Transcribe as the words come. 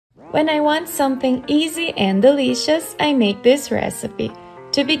When I want something easy and delicious, I make this recipe.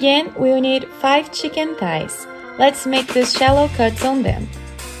 To begin, we'll need 5 chicken thighs. Let's make these shallow cuts on them.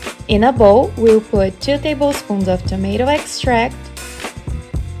 In a bowl, we'll put 2 tablespoons of tomato extract,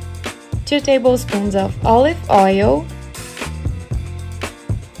 2 tablespoons of olive oil,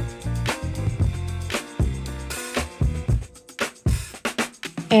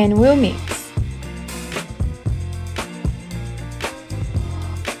 and we'll mix.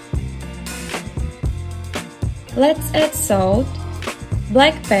 Let's add salt,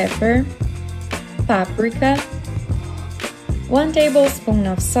 black pepper, paprika, 1 tablespoon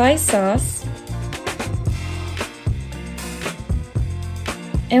of soy sauce,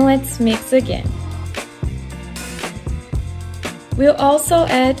 and let's mix again. We'll also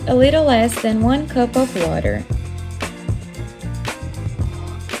add a little less than 1 cup of water.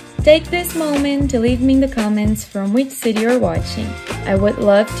 Take this moment to leave me in the comments from which city you're watching. I would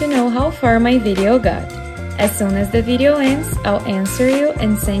love to know how far my video got. As soon as the video ends, I'll answer you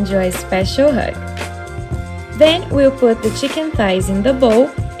and send you a special hug. Then we'll put the chicken thighs in the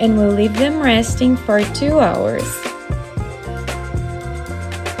bowl and we'll leave them resting for 2 hours.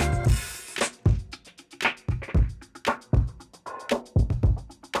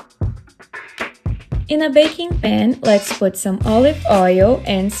 In a baking pan, let's put some olive oil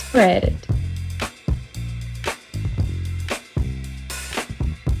and spread it.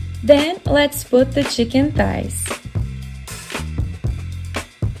 Then let's put the chicken thighs.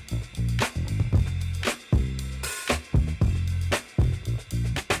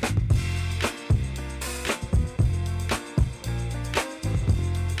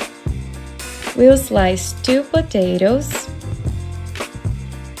 We'll slice 2 potatoes.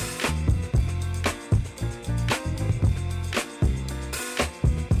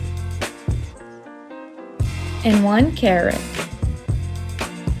 And 1 carrot.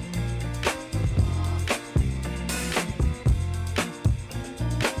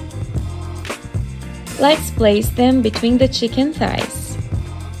 Let's place them between the chicken thighs.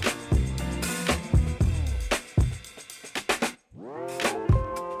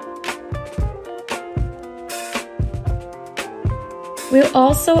 We'll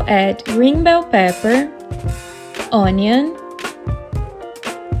also add green bell pepper, onion,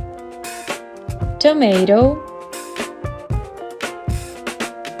 tomato,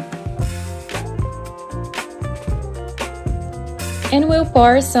 and we'll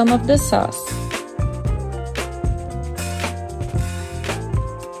pour some of the sauce.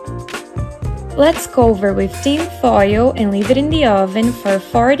 Let's cover with tin foil and leave it in the oven for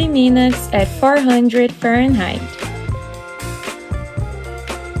 40 minutes at 400 Fahrenheit.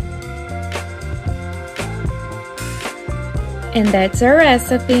 And that's our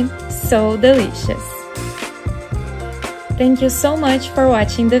recipe, so delicious! Thank you so much for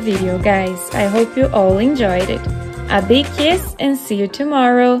watching the video, guys. I hope you all enjoyed it. A big kiss and see you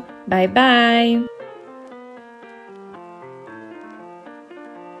tomorrow. Bye bye!